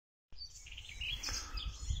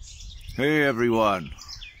Hey everyone,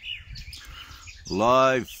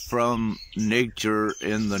 live from nature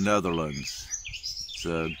in the Netherlands. It's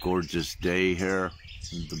a gorgeous day here.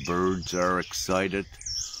 The birds are excited.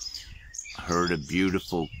 I heard a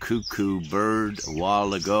beautiful cuckoo bird a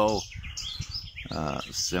while ago,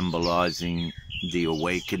 symbolizing the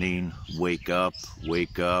awakening. Wake up,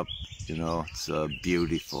 you know, it's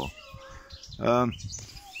beautiful. Yeah,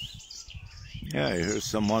 here's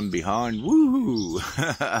someone behind.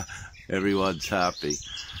 Woohoo! Everyone's happy.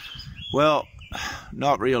 Well,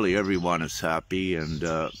 not really everyone is happy, and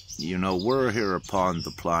you know, we're here upon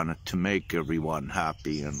the planet to make everyone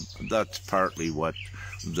happy, and that's partly what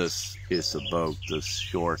this is about, this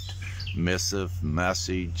short missive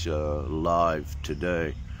message live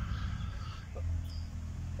today.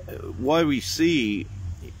 Why we see,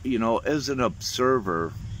 you know, as an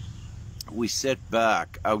observer, we sit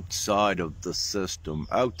back outside of the system,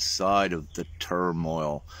 outside of the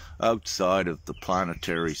turmoil, outside of the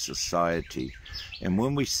planetary society. And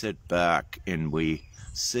when we sit back and we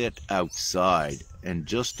sit outside and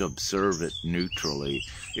just observe it neutrally,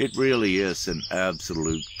 it really is an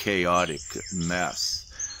absolute chaotic mess.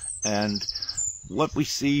 And what we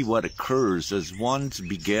see, what occurs as ones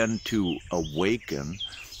begin to awaken,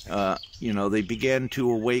 you know, they began to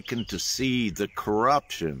awaken to see the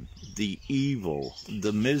corruption, the evil,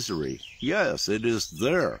 the misery. Yes, it is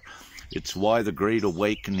there. It's why the Great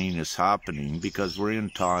Awakening is happening, because we're in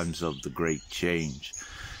times of the great change.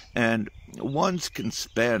 And ones can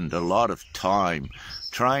spend a lot of time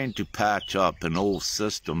trying to patch up an old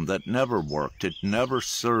system that never worked. It never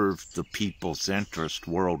served the people's interest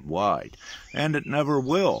worldwide, and it never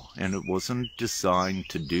will, and it wasn't designed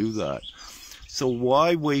to do that. So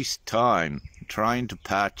why waste time trying to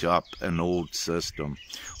patch up an old system?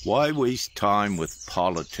 Why waste time with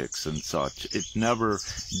politics and such? It never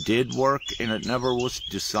did work, and it never was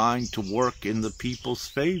designed to work in the people's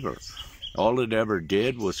favor. All it ever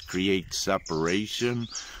did was create separation,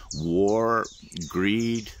 war,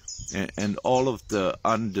 greed, and all of the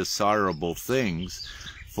undesirable things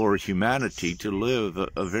for humanity to live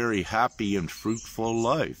a very happy and fruitful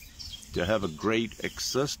life, to have a great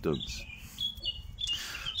existence.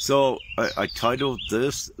 So I titled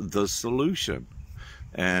this The Solution.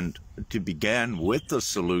 And to begin with the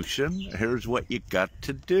solution, here's what you got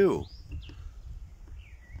to do.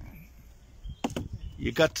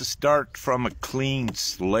 You got to start from a clean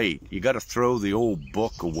slate. You got to throw the old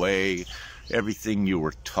book away, everything you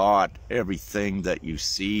were taught, everything that you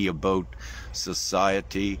see about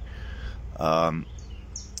society, all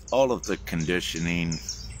of the conditioning,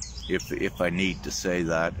 if I need to say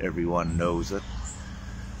that, everyone knows it.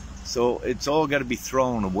 So it's all got to be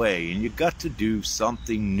thrown away, and you got to do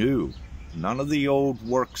something new. None of the old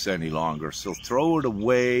works any longer, so throw it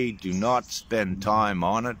away. Do not spend time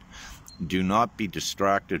on it. Do not be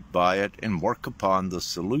distracted by it, and work upon the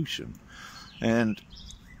solution. And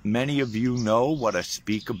many of you know what I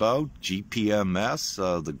speak about,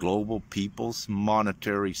 GPMS, the Global People's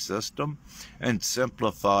Monetary System, and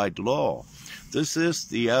Simplified Law. This is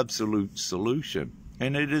the absolute solution,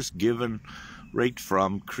 and it is given right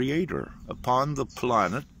from Creator. Upon the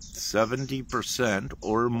planet, 70%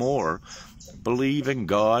 or more believe in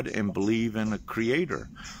God and believe in a Creator.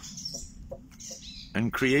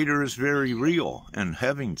 And Creator is very real. And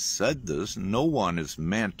having said this, no one is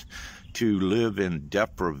meant to live in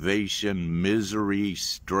deprivation, misery,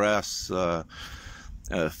 stress,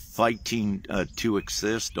 fighting to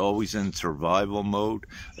exist, always in survival mode.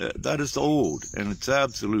 That is old, and it's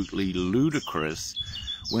absolutely ludicrous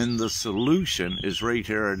when the solution is right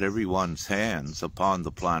here at everyone's hands upon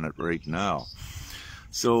the planet right now.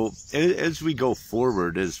 So as we go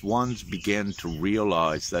forward, as ones begin to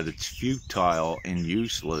realize that it's futile and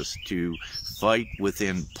useless to fight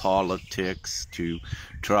within politics, to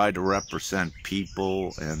try to represent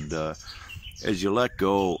people, and as you let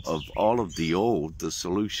go of all of the old, the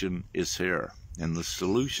solution is here. And the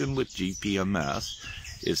solution with GPMS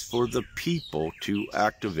is for the people to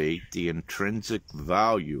activate the intrinsic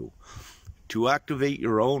value, to activate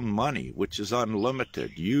your own money, which is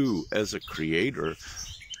unlimited. You, as a creator,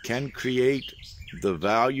 can create the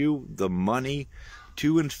value, the money,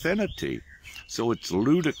 to infinity. So it's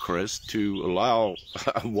ludicrous to allow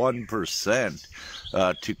 1%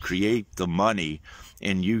 to create the money,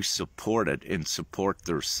 and you support it and support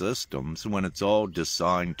their systems when it's all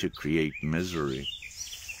designed to create misery.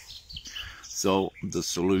 So the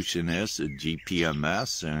solution is a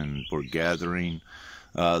GPMS, and we're gathering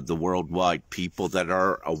the worldwide people that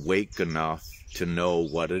are awake enough to know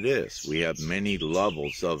what it is. We have many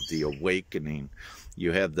levels of the awakening.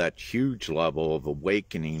 You have that huge level of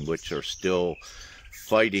awakening, which are still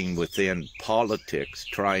fighting within politics,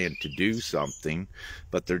 trying to do something,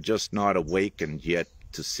 but they're just not awakened yet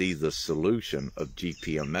to see the solution of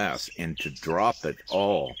GPMS, and to drop it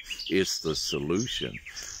all is the solution.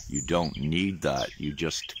 You don't need that. You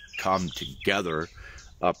just come together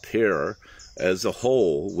up here as a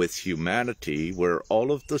whole with humanity, where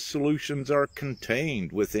all of the solutions are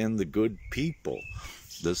contained within the good people.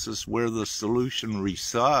 This is where the solution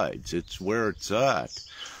resides. It's where it's at.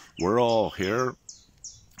 We're all here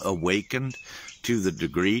awakened to the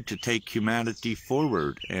degree to take humanity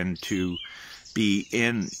forward and to be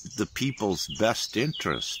in the people's best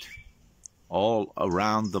interest all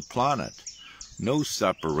around the planet. No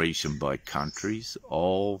separation by countries,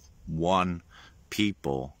 all one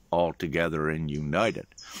people, all together and united.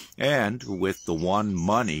 And with the one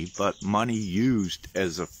money, but money used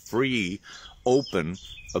as a free, open,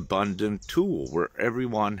 abundant tool where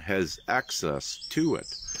everyone has access to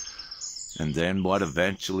it. And then what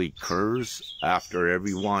eventually occurs after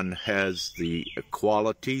everyone has the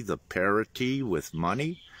equality, the parity with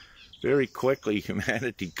money? Very quickly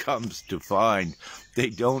humanity comes to find they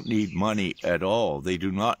don't need money at all. They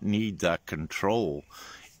do not need that control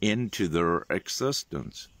into their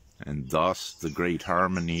existence. And thus the great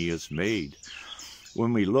harmony is made.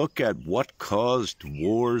 When we look at what caused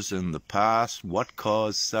wars in the past, what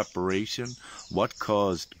caused separation, what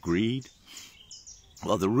caused greed,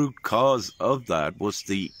 well, the root cause of that was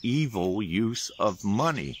the evil use of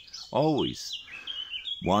money, always.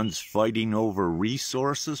 One's fighting over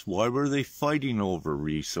resources. Why were they fighting over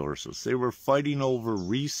resources? They were fighting over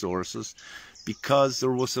resources because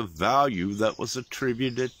there was a value that was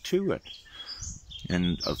attributed to it.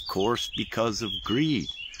 And, of course, because of greed.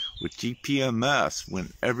 With GPMS,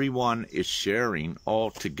 when everyone is sharing all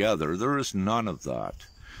together, there is none of that.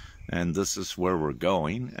 And this is where we're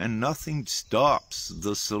going, and nothing stops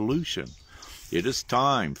the solution. It is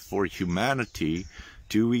time for humanity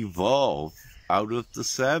to evolve out of the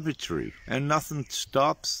savagery, and nothing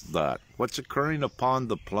stops that. What's occurring upon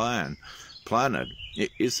the planet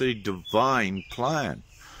is a divine plan.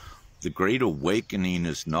 The Great Awakening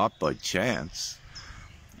is not by chance.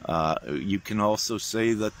 You can also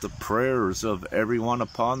say that the prayers of everyone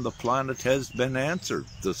upon the planet has been answered.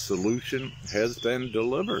 The solution has been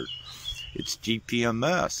delivered. It's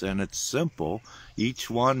GPMS, and it's simple. Each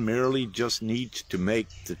one merely just needs to make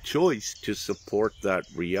the choice to support that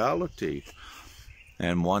reality.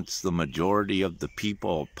 And once the majority of the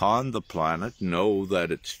people upon the planet know that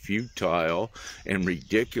it's futile and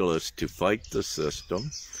ridiculous to fight the system,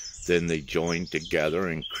 then they join together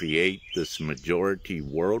and create this majority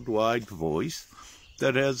worldwide voice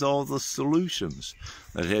that has all the solutions,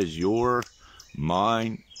 that has your,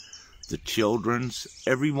 mine, the children's,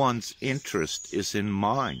 everyone's interest is in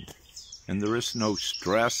mind. And there is no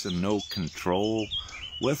stress and no control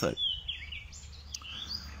with it.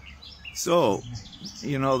 So,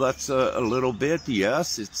 you know, that's a little bit,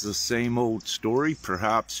 yes, it's the same old story,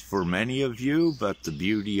 perhaps for many of you, but the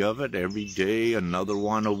beauty of it, every day another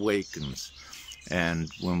one awakens.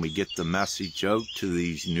 And when we get the message out to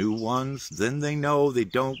these new ones, then they know they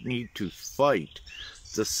don't need to fight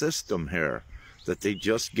the system here, that they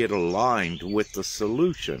just get aligned with the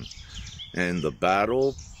solution. And the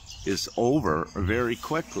battle is over very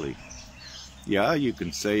quickly. Yeah, you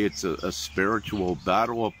can say it's a spiritual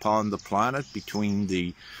battle upon the planet between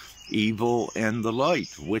the evil and the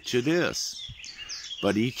light, which it is.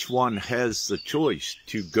 But each one has the choice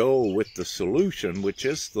to go with the solution, which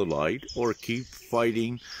is the light, or keep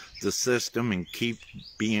fighting the system and keep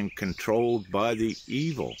being controlled by the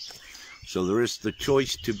evil. So there is the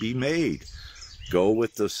choice to be made. Go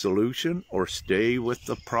with the solution or stay with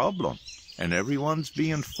the problem. And everyone's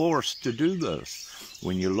being forced to do this.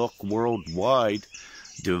 When you look worldwide,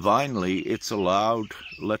 divinely, it's allowed,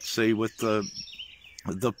 let's say, with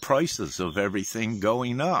the prices of everything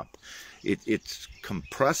going up. It's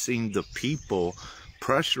compressing the people,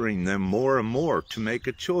 pressuring them more and more to make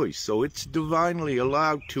a choice. So it's divinely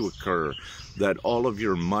allowed to occur that all of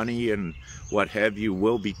your money and what have you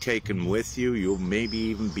will be taken with you. You'll maybe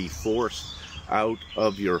even be forced out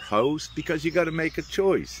of your house because you got to make a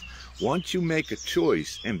choice. Once you make a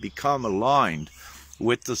choice and become aligned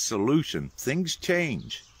with the solution, things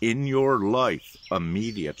change in your life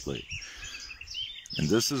immediately. And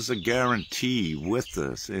this is a guarantee with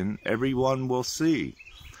this, and everyone will see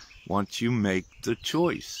once you make the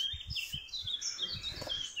choice.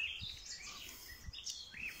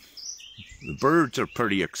 The birds are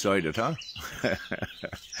pretty excited, huh?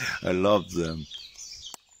 I love them.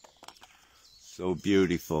 So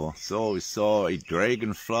beautiful. So we saw a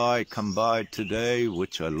dragonfly come by today,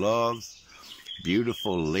 which I love.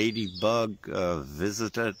 beautiful ladybug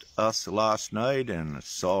visited us last night, and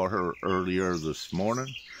saw her earlier this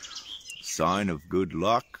morning. Sign of good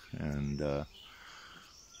luck, and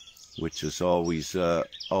which is always a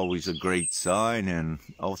great sign, and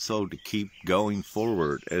also to keep going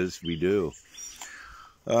forward as we do.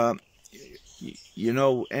 You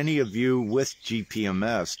know, any of you with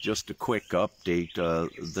GPMS, just a quick update,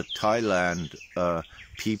 the Thailand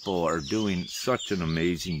people are doing such an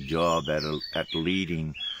amazing job at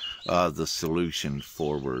leading the solution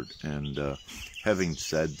forward. And having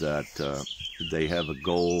said that, they have a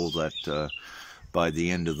goal that by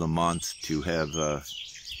the end of the month to have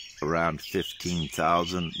around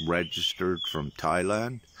 15,000 registered from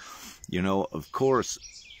Thailand. You know, of course,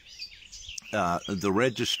 the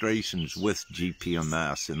registrations with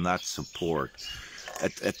GPMS and that support,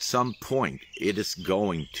 at some point, it is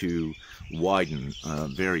going to widen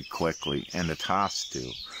very quickly, and it has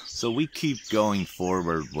to. So we keep going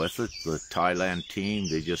forward with it. The Thailand team,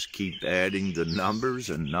 they just keep adding the numbers,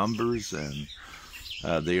 and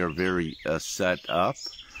they are very set up.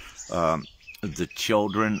 The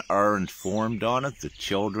children are informed on it. The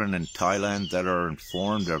children in Thailand that are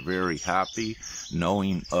informed are very happy,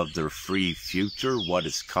 knowing of their free future, what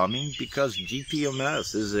is coming, because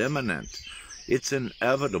GPMS is imminent. It's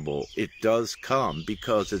inevitable. It does come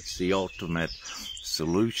because it's the ultimate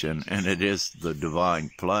solution, and it is the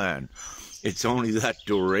divine plan. It's only that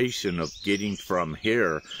duration of getting from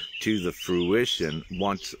here to the fruition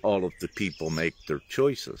once all of the people make their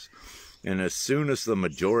choices. And as soon as the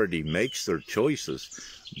majority makes their choices,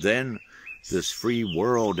 then this free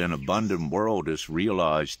world and abundant world is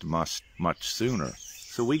realized much sooner.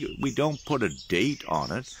 So we don't put a date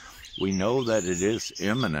on it. We know that it is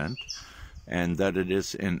imminent and that it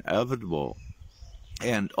is inevitable.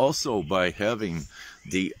 And also, by having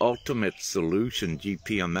the ultimate solution,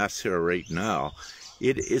 GPMS, here right now,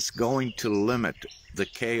 it is going to limit the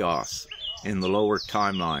chaos in the lower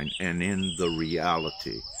timeline and in the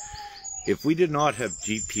reality. If we did not have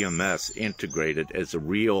GPMS integrated as a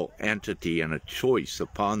real entity and a choice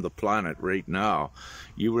upon the planet right now,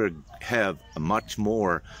 you would have a much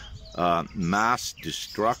more mass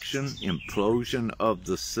destruction, implosion of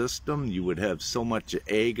the system. You would have so much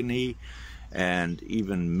agony and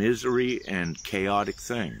even misery and chaotic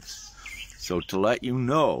things. So to let you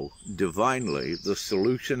know, divinely, the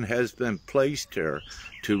solution has been placed here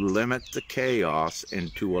to limit the chaos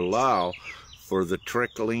and to allow for the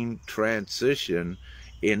trickling transition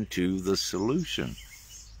into the solution.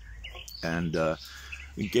 And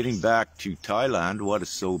getting back to Thailand, what is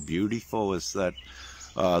so beautiful is that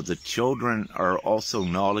the children are also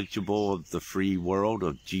knowledgeable of the free world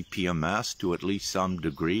of GPMS to at least some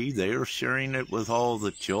degree. They are sharing it with all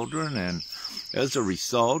the children, and as a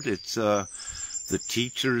result, it's the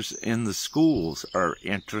teachers in the schools are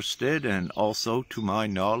interested, and also, to my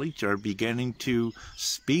knowledge, are beginning to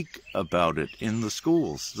speak about it in the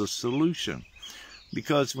schools, the solution.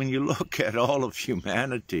 Because when you look at all of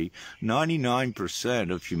humanity,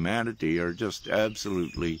 99% of humanity are just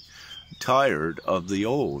absolutely tired of the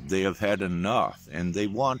old. They have had enough, and they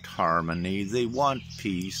want harmony, they want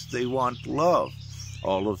peace, they want love,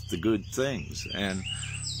 all of the good things. And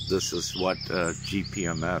this is what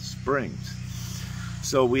GPMS brings.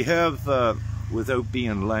 So we have, without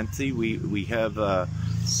being lengthy, we have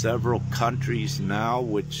several countries now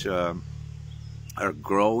which are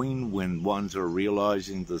growing when ones are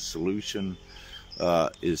realizing the solution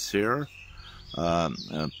is here.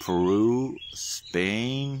 Peru,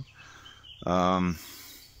 Spain, and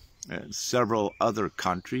several other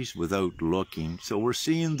countries without looking. So we're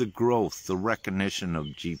seeing the growth, the recognition of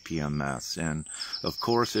GPMS, and of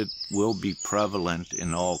course it will be prevalent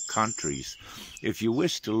in all countries. If you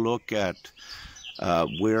wish to look at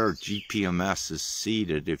where GPMS is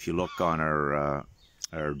seated, if you look on our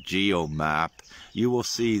geo map, you will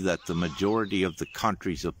see that the majority of the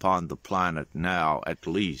countries upon the planet now, at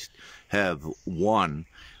least, have one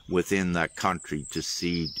within that country to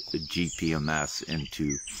seed GPMS and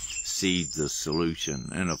to seed the solution.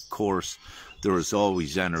 And of course, there is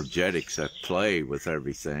always energetics at play with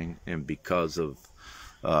everything, and because of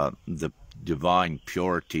the divine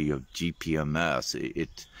purity of GPMS,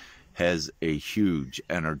 it has a huge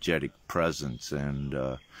energetic presence, and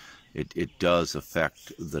it does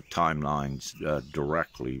affect the timelines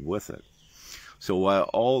directly with it. So while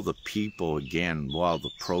all the people, again, while the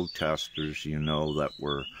protesters, you know, that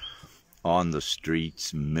were on the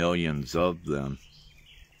streets, millions of them,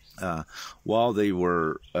 while they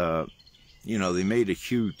were, you know, they made a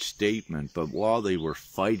huge statement, but while they were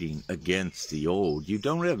fighting against the old, you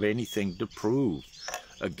don't have anything to prove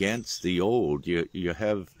against the old. You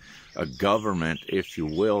have a government, if you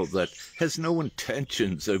will, that has no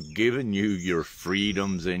intentions of giving you your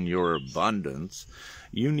freedoms and your abundance.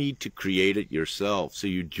 You need to create it yourself. So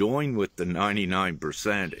you join with the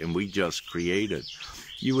 99%, and we just created.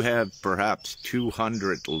 You have perhaps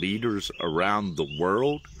 200 leaders around the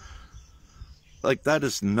world. Like, that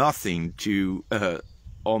is nothing to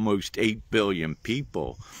almost 8 billion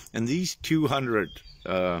people. And these 200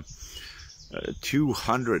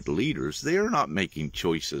 leaders, they are not making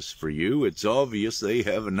choices for you. It's obvious they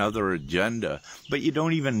have another agenda, but you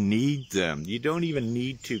don't even need them. You don't even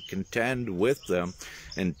need to contend with them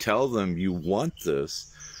and tell them you want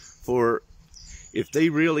this. For if they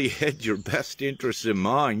really had your best interests in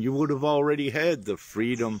mind, you would have already had the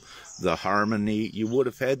freedom, the harmony, you would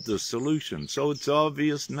have had the solution. So it's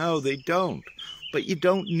obvious, no, they don't. But you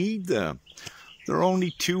don't need them. There are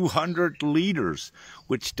only 200 leaders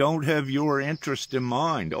which don't have your interest in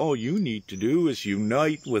mind. All you need to do is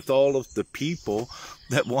unite with all of the people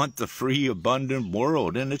that want the free, abundant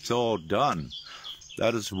world, and it's all done.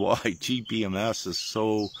 That is why GPMS is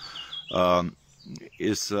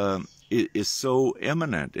so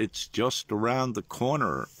imminent. It's just around the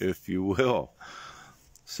corner, if you will.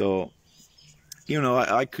 So, you know,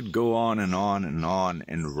 I could go on and on and on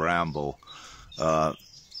and ramble,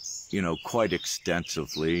 you know, quite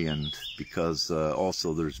extensively, and because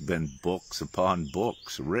also there's been books upon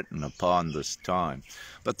books written upon this time.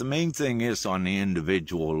 But the main thing is, on the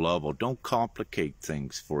individual level, don't complicate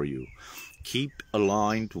things for you. Keep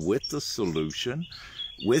aligned with the solution,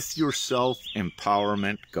 with your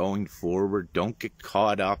self-empowerment going forward. Don't get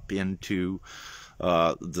caught up into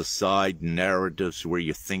the side narratives where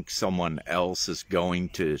you think someone else is going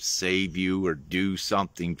to save you or do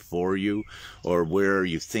something for you, or where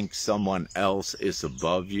you think someone else is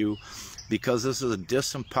above you, because this is a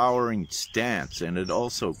disempowering stance, and it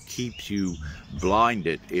also keeps you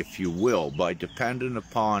blinded, if you will, by depending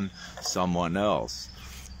upon someone else.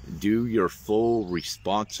 Do your full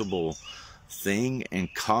responsible thing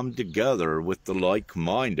and come together with the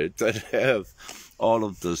like-minded that have all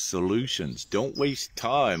of the solutions. Don't waste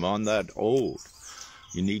time on that old.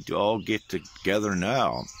 You need to all get together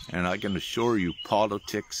now, and I can assure you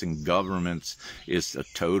politics and governments is a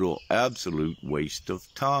total absolute waste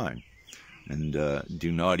of time, and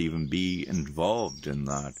do not even be involved in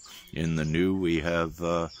that. In the new, we have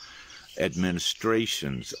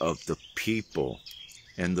administrations of the people,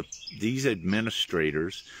 and these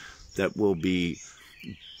administrators that will be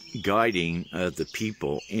guiding the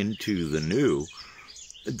people into the new,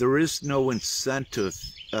 there is no incentive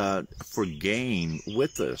for gain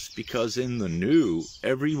with this, because in the new,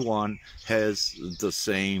 everyone has the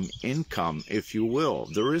same income, if you will.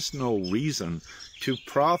 There is no reason to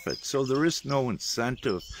profit, so there is no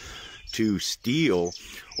incentive to steal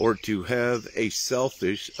or to have a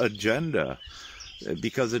selfish agenda,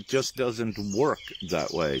 because it just doesn't work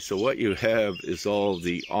that way. So what you have is all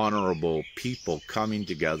the honorable people coming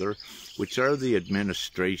together, which are the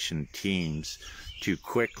administration teams, to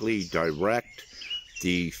quickly direct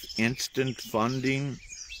the instant funding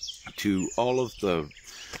to all of the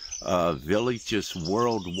villages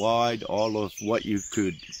worldwide, all of what you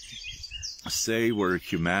could say were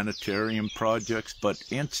humanitarian projects, but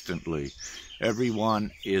instantly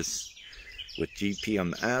everyone is, with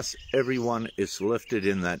GPMS, everyone is lifted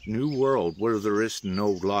in that new world where there is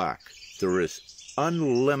no lack. There is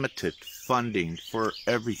unlimited funding for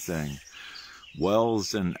everything.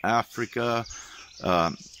 Wells in Africa,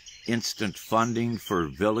 instant funding for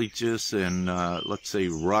villages in, let's say,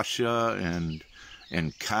 Russia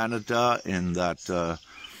and Canada, in that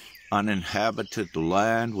uninhabited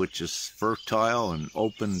land, which is fertile and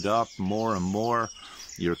opened up more and more.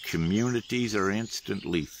 Your communities are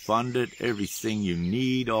instantly funded. Everything you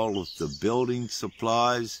need, all of the building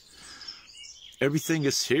supplies, everything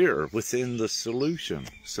is here within the solution.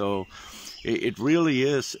 So it really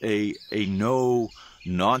is a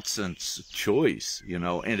no-nonsense choice, you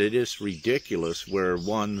know, and it is ridiculous where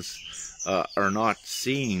ones are not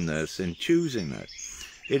seeing this and choosing it.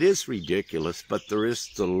 It is ridiculous, but there is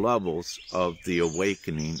the levels of the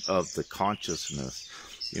awakening of the consciousness.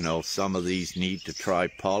 You know, some of these need to try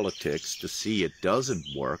politics to see it doesn't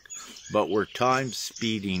work, but we're time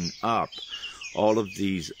speeding up. All of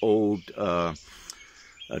these old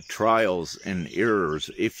trials and errors,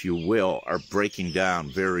 if you will, are breaking down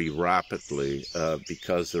very rapidly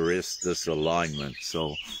because there is this alignment.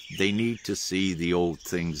 So they need to see the old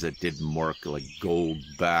things that didn't work, like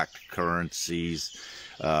gold-backed currencies,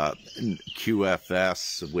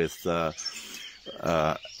 QFS with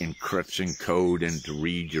encryption code and to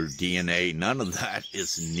read your DNA. None of that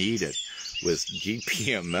is needed. With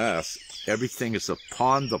GPMS, Everything is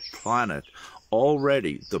upon the planet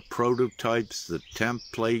already. The prototypes, the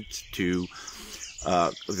templates to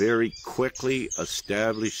very quickly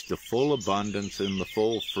establish the full abundance and the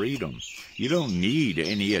full freedom. You don't need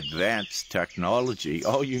any advanced technology.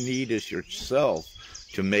 All you need is yourself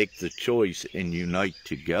to make the choice and unite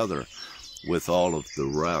together with all of the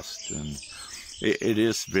rest. And it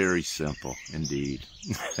is very simple indeed.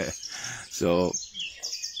 So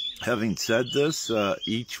having said this,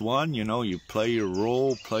 each one, you know, you play your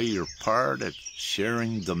role, play your part at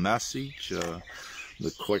sharing the message.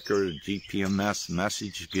 The quicker the GPMS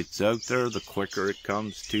message gets out there, the quicker it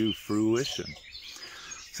comes to fruition.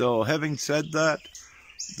 So having said that,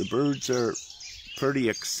 the birds are pretty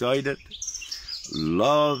excited.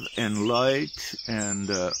 Love and light and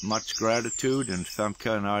much gratitude. And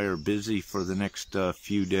Femke and I are busy for the next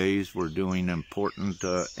few days. We're doing important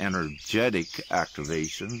energetic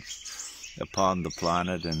activations upon the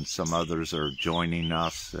planet, and some others are joining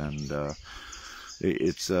us, and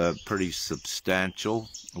it's pretty substantial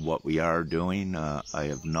what we are doing. I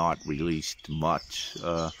have not released much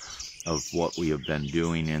of what we have been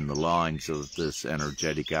doing in the lines of this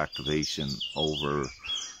energetic activation over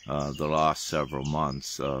the last several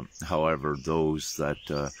months. However, those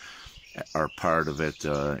that are part of it,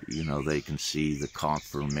 you know, they can see the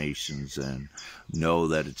confirmations and know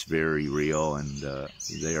that it's very real, and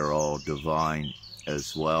they are all divine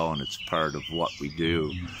as well, and it's part of what we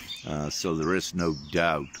do. So there is no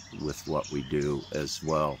doubt with what we do as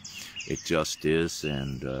well. It just is,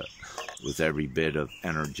 and with every bit of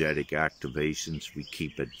energetic activations, we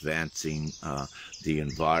keep advancing the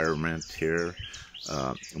environment here.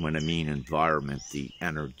 When I mean environment, the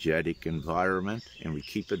energetic environment, and we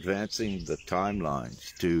keep advancing the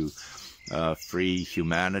timelines to free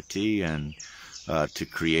humanity and to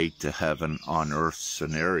create the heaven on earth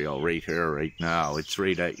scenario right here, right now. It's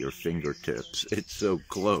right at your fingertips. It's so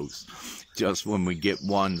close. Just when we get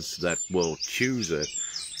ones that will choose it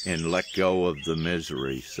and let go of the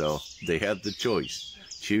misery. So they have the choice.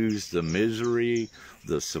 Choose the misery,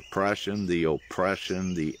 the suppression, the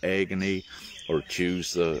oppression, the agony, or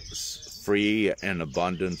choose the free and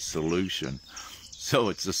abundant solution. So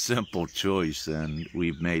it's a simple choice, and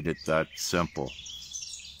we've made it that simple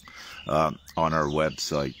on our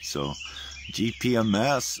website. So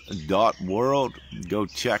gpms.world, go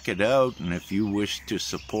check it out. And if you wish to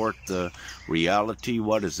support the reality,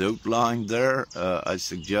 what is outlined there, I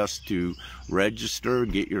suggest to register,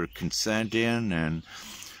 get your consent in, and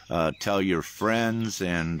tell your friends.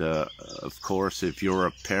 And of course, if you're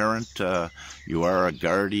a parent, you are a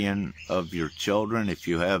guardian of your children if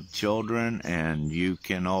you have children, and you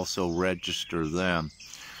can also register them.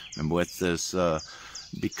 And with this,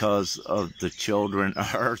 because of the children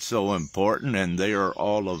are so important, and they are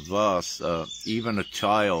all of us. Even a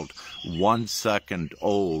child 1 second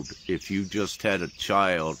old, if you just had a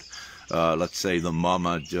child, let's say the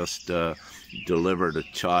mama just delivered a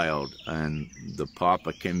child, and the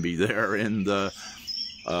papa can be there in the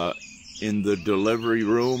delivery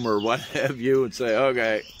room or what have you, and say,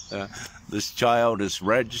 okay, this child is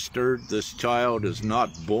registered. This child is not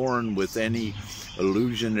born with any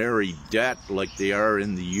illusionary debt like they are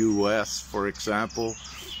in the U.S., for example.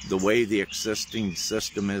 The way the existing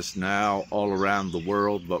system is now all around the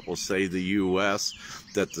world, but we'll say the U.S.,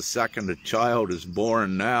 that the second a child is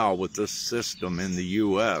born now with this system in the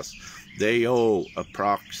U.S., they owe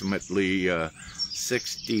approximately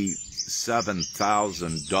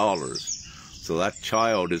 $67,000. So that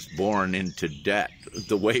child is born into debt,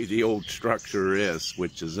 the way the old structure is,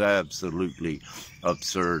 which is absolutely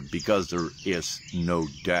absurd, because there is no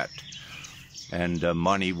debt. And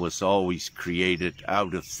money was always created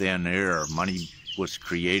out of thin air. Money was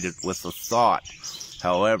created with a thought.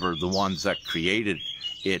 However, the ones that created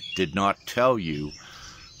it did not tell you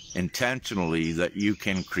intentionally that you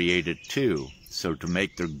can create it too. So to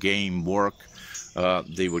make their game work,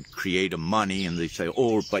 they would create a money, and they say,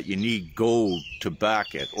 oh, but you need gold to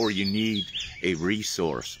back it, or you need a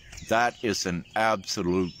resource. That is an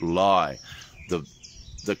absolute lie.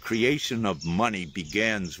 The creation of money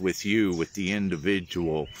begins with you, with the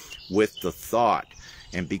individual, with the thought.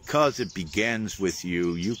 And because it begins with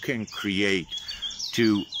you, you can create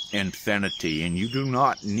to infinity, and you do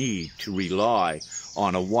not need to rely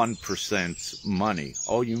on a 1% money.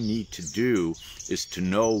 All you need to do is to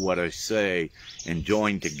know what I say and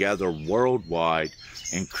join together worldwide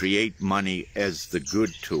and create money as the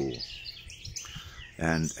good tool.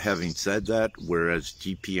 And having said that, whereas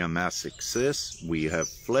GPMS exists, we have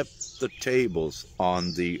flipped the tables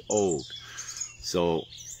on the old. So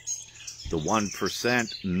the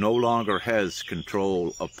 1% no longer has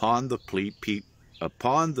control upon the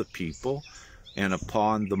upon the people and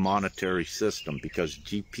upon the monetary system, because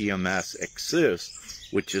GPMS exists,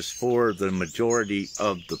 which is for the majority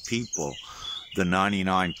of the people, the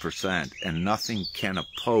 99%, and nothing can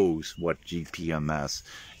oppose what GPMS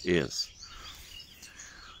is.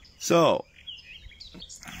 So,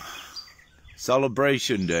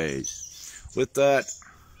 celebration days. With that,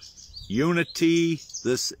 unity,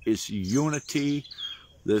 this is unity,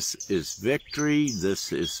 this is victory,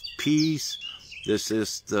 this is peace, this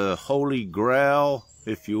is the Holy Grail,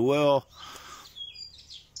 if you will.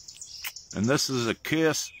 And this is a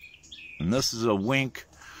kiss, and this is a wink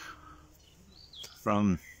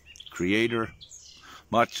from Creator.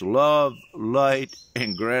 Much love, light,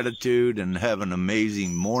 and gratitude, and have an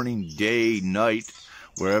amazing morning, day, night,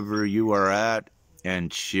 wherever you are at,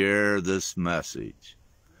 and share this message.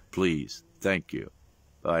 Please. Thank you.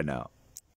 Bye now.